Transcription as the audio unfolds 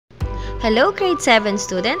Hello grade 7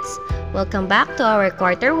 students! Welcome back to our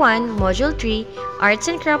Quarter 1, Module 3, Arts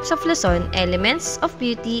and Crafts of Luzon, Elements of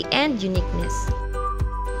Beauty and Uniqueness.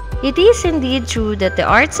 It is indeed true that the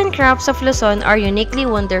arts and crafts of Luzon are uniquely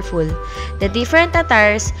wonderful. The different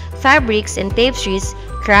attires, fabrics, and tapestries,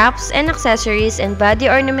 crafts and accessories, and body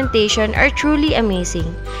ornamentation are truly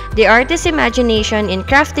amazing. The artist's imagination in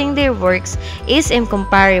crafting their works is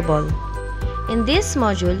incomparable. In this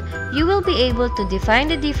module, you will be able to define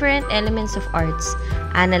the different elements of arts,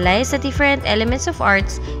 analyze the different elements of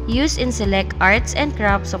arts used in select arts and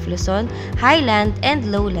crafts of Luzon, highland, and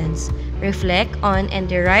lowlands, reflect on and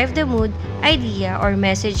derive the mood, idea, or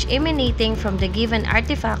message emanating from the given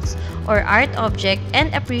artifacts or art object,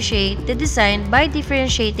 and appreciate the design by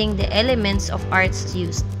differentiating the elements of arts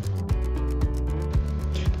used.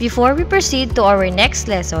 Before we proceed to our next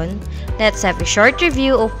lesson, let's have a short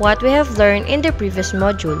review of what we have learned in the previous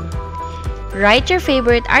module. Write your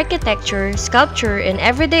favorite architecture, sculpture, and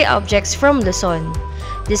everyday objects from Luzon.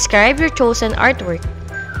 Describe your chosen artwork.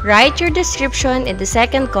 Write your description in the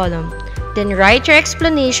second column. Then write your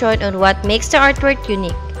explanation on what makes the artwork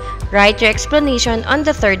unique. Write your explanation on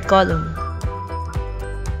the third column.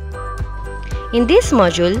 In this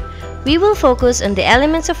module, we will focus on the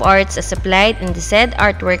elements of arts as applied in the said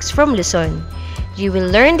artworks from Luzon. You will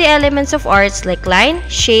learn the elements of arts like line,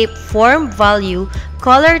 shape, form, value,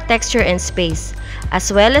 color, texture, and space,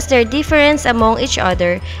 as well as their difference among each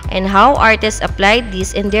other and how artists applied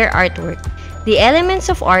these in their artwork. The elements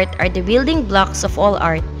of art are the building blocks of all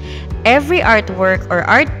art. Every artwork or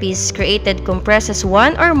art piece created comprises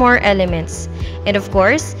one or more elements. And of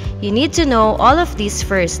course, you need to know all of these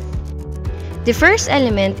first. The first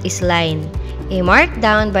element is line, a mark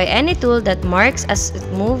down by any tool that marks as it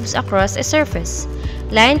moves across a surface.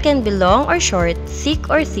 Line can be long or short, thick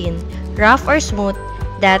or thin, rough or smooth,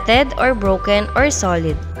 dotted or broken or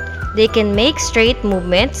solid. They can make straight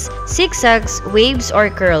movements, zigzags, waves,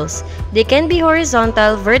 or curls. They can be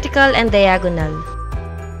horizontal, vertical, and diagonal.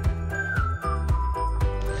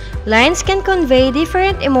 Lines can convey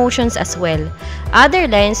different emotions as well. Other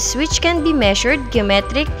lines which can be measured,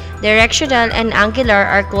 geometric, directional, and angular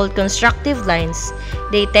are called constructive lines.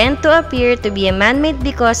 They tend to appear to be man-made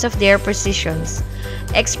because of their precisions.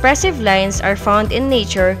 Expressive lines are found in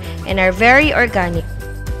nature and are very organic.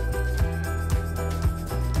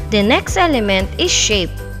 The next element is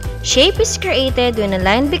shape. Shape is created when a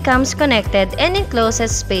line becomes connected and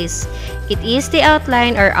encloses space. It is the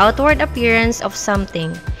outline or outward appearance of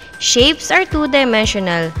something. Shapes are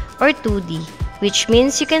two-dimensional or 2D, which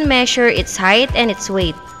means you can measure its height and its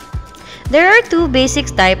weight. There are two basic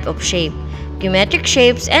types of shape, geometric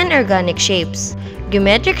shapes and organic shapes.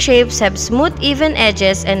 Geometric shapes have smooth, even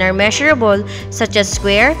edges and are measurable, such as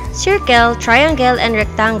square, circle, triangle, and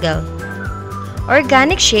rectangle.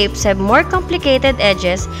 Organic shapes have more complicated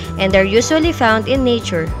edges and are usually found in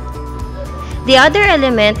nature. The other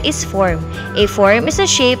element is form. A form is a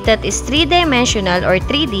shape that is three-dimensional or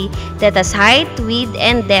 3D that has height, width,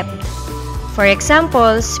 and depth. For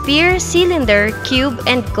example, sphere, cylinder, cube,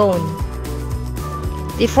 and cone.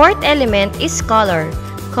 The fourth element is color.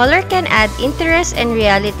 Color can add interest and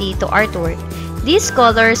reality to artwork. These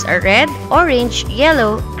colors are red, orange,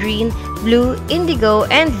 yellow, green, blue, indigo,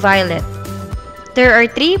 and violet. There are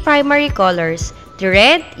three primary colors, the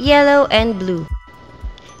red, yellow, and blue.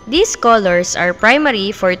 These colors are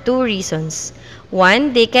primary for two reasons.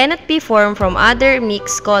 1. They cannot be formed from other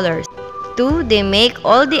mixed colors. 2. They make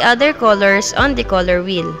all the other colors on the color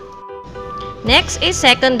wheel. Next is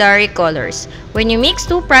secondary colors. When you mix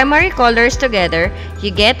two primary colors together,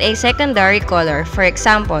 you get a secondary color. For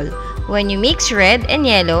example, when you mix red and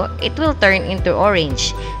yellow, it will turn into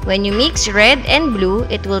orange. When you mix red and blue,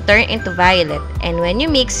 it will turn into violet. And when you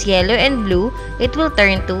mix yellow and blue, it will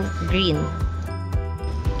turn to green.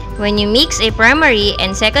 When you mix a primary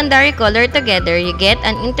and secondary color together, you get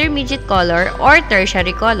an intermediate color or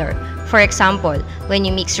tertiary color. For example, when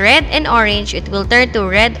you mix red and orange, it will turn to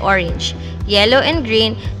red-orange, yellow and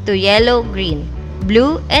green to yellow-green,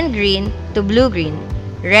 blue and green to blue-green,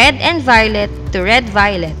 red and violet to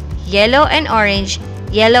red-violet, yellow and orange,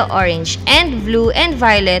 yellow-orange, and blue and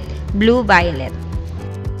violet, blue-violet.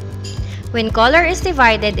 When color is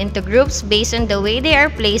divided into groups based on the way they are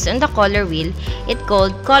placed on the color wheel, it's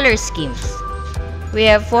called color schemes. We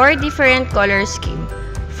have four different color schemes.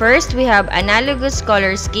 First, we have analogous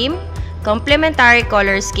color scheme, complementary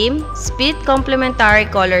color scheme, split complementary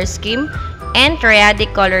color scheme, and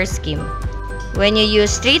triadic color scheme. When you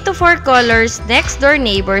use 3 to 4 colors next door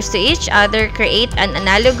neighbors to each other, create an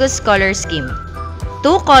analogous color scheme.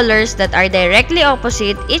 Two colors that are directly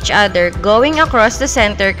opposite each other going across the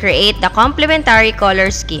center create the complementary color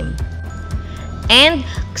scheme. And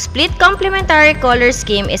split complementary color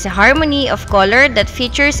scheme is a harmony of color that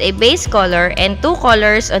features a base color and two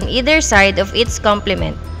colors on either side of its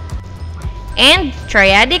complement. And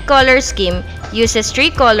triadic color scheme uses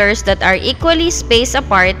three colors that are equally spaced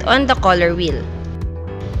apart on the color wheel.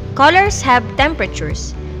 Colors have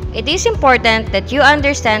temperatures. It is important that you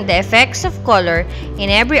understand the effects of color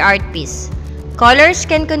in every art piece. Colors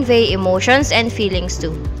can convey emotions and feelings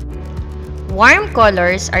too. Warm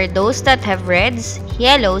colors are those that have reds,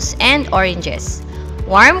 yellows, and oranges.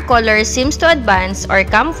 Warm colors seems to advance or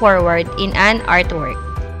come forward in an artwork.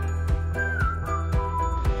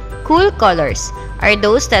 Cool colors are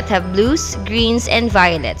those that have blues, greens, and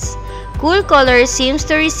violets. Cool colors seems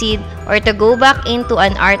to recede or to go back into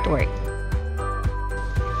an artwork.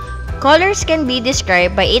 Colors can be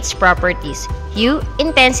described by its properties: hue,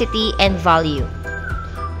 intensity, and value.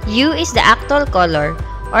 Hue is the actual color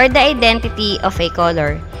or the identity of a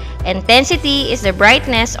color. Intensity is the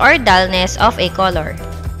brightness or dullness of a color.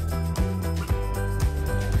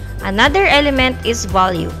 Another element is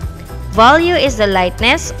value. Value is the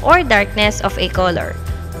lightness or darkness of a color.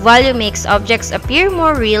 Value makes objects appear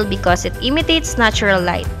more real because it imitates natural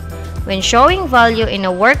light. When showing value in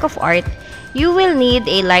a work of art, you will need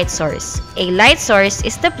a light source. A light source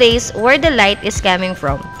is the place where the light is coming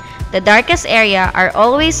from. The darkest area are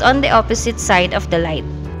always on the opposite side of the light.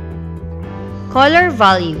 Color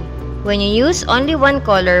value. When you use only one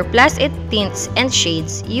color plus its tints and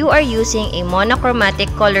shades, you are using a monochromatic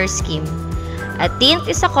color scheme. A tint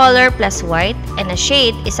is a color plus white, and a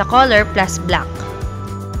shade is a color plus black.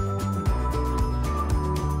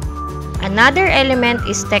 Another element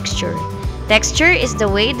is texture. Texture is the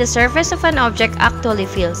way the surface of an object actually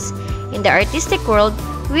feels. In the artistic world,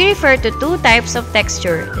 we refer to two types of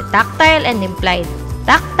texture, the tactile and implied.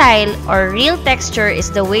 Tactile or real texture is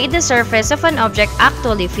the way the surface of an object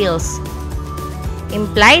actually feels.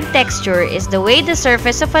 Implied texture is the way the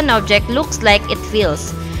surface of an object looks like it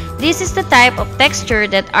feels. This is the type of texture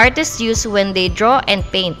that artists use when they draw and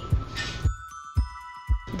paint.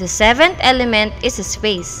 The seventh element is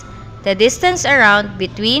space, the distance around,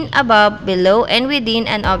 between, above, below, and within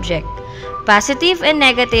an object. Positive and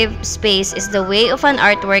negative space is the way of an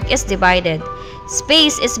artwork is divided.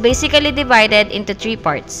 Space is basically divided into three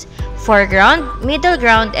parts: foreground, middle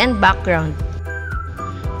ground, and background.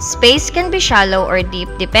 Space can be shallow or deep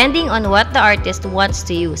depending on what the artist wants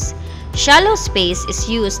to use. Shallow space is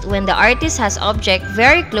used when the artist has object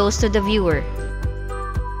very close to the viewer.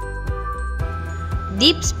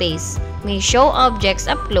 Deep space may show objects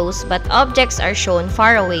up close, but objects are shown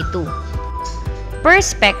far away too.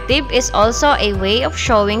 Perspective is also a way of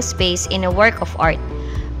showing space in a work of art.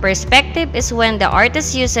 Perspective is when the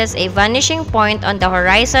artist uses a vanishing point on the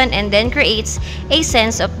horizon and then creates a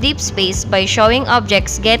sense of deep space by showing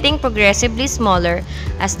objects getting progressively smaller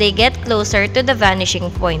as they get closer to the vanishing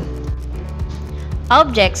point.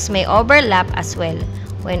 Objects may overlap as well.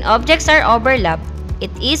 When objects are overlapped, it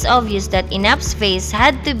is obvious that enough space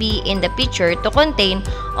had to be in the picture to contain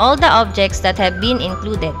all the objects that have been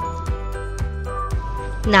included.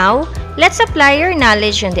 Now, let's apply your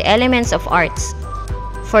knowledge on the elements of arts.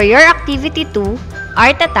 For your activity 2,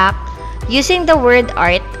 Art Attack, using the word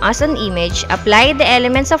art as an image, apply the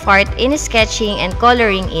elements of art in sketching and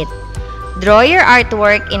coloring it. Draw your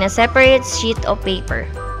artwork in a separate sheet of paper.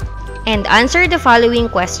 And answer the following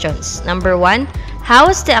questions. Number 1, how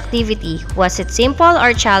was the activity? Was it simple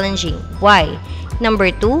or challenging? Why?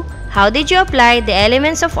 Number 2, how did you apply the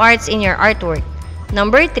elements of arts in your artwork?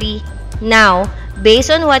 Number 3, now, based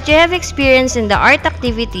on what you have experienced in the art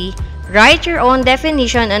activity, write your own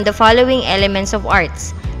definition on the following elements of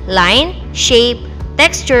arts: line, shape,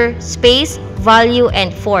 texture, space, value,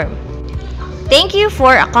 and form. Thank you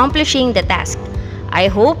for accomplishing the task.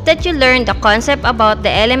 I hope that you learned the concept about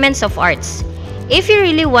the elements of arts. If you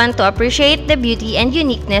really want to appreciate the beauty and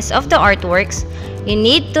uniqueness of the artworks, you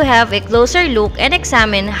need to have a closer look and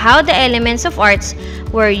examine how the elements of arts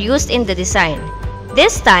were used in the design.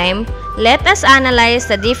 This time, let us analyze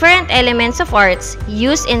the different elements of arts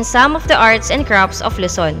used in some of the arts and crafts of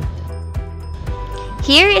Luzon.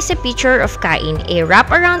 Here is a picture of kain, a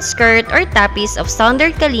wraparound skirt or tapis of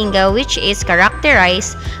standard kalinga which is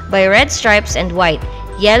characterized by red stripes and white,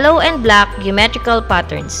 yellow and black geometrical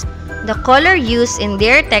patterns. The color used in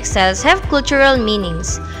their textiles have cultural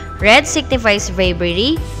meanings. Red signifies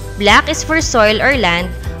bravery, black is for soil or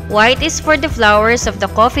land, white is for the flowers of the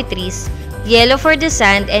coffee trees, yellow for the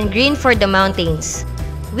sand, and green for the mountains.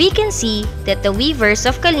 We can see that the weavers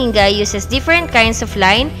of Kalinga uses different kinds of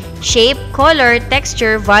line, shape, color,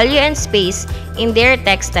 texture, value, and space in their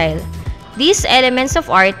textile. These elements of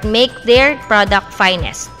art make their product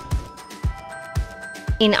finest.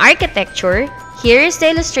 In architecture, here is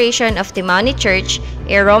the illustration of Timao Church,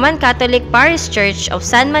 a Roman Catholic parish church of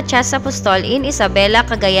San Matias Apostol in Isabela,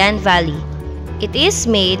 Cagayan Valley. It is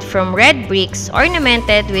made from red bricks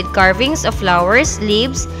ornamented with carvings of flowers,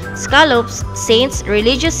 leaves, scallops, saints,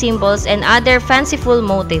 religious symbols, and other fanciful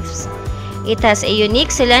motifs. It has a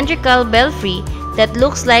unique cylindrical belfry that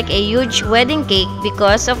looks like a huge wedding cake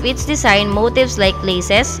because of its design motifs like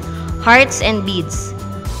laces, hearts, and beads.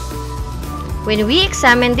 When we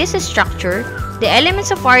examine this structure, the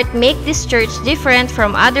elements of art make this church different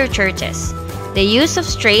from other churches. The use of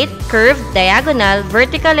straight, curved, diagonal,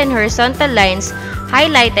 vertical, and horizontal lines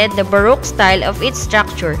highlighted the Baroque style of its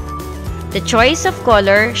structure. The choice of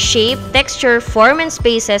color, shape, texture, form, and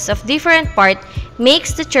spaces of different parts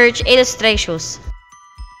makes the church illustrious.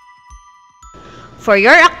 For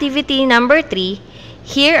your activity number 3,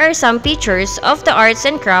 here are some pictures of the arts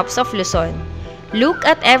and crafts of Luzon. Look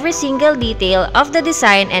at every single detail of the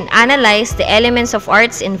design and analyze the elements of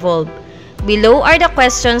arts involved. Below are the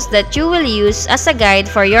questions that you will use as a guide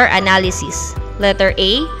for your analysis. Letter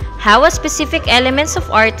A. How a specific elements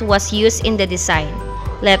of art was used in the design.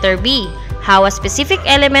 Letter B. How a specific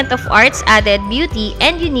element of arts added beauty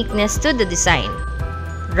and uniqueness to the design.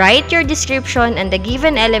 Write your description and the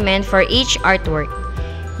given element for each artwork.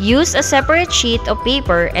 Use a separate sheet of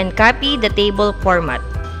paper and copy the table format.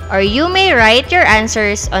 Or you may write your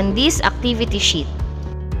answers on this activity sheet.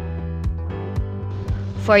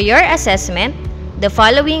 For your assessment, the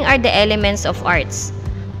following are the elements of arts.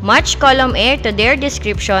 Match column A to their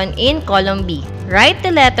description in column B. Write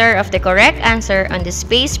the letter of the correct answer on the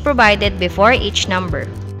space provided before each number.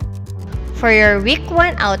 For your week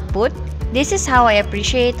 1 output, this is how I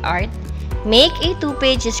appreciate art. Make a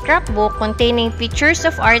 2-page scrapbook containing pictures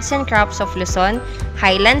of arts and crafts of Luzon,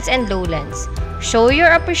 highlands, and lowlands. Show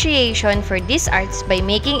your appreciation for these arts by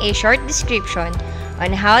making a short description on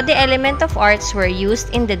how the element of arts were used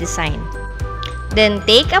in the design. Then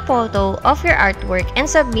take a photo of your artwork and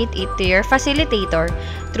submit it to your facilitator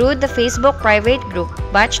through the Facebook private group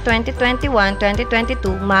Batch 2021-2022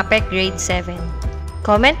 MAPEC Grade 7.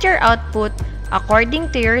 Comment your output according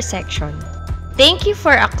to your section. Thank you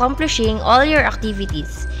for accomplishing all your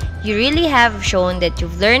activities. You really have shown that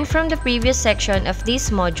you've learned from the previous section of this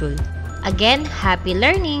module. Again, happy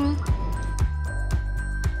learning!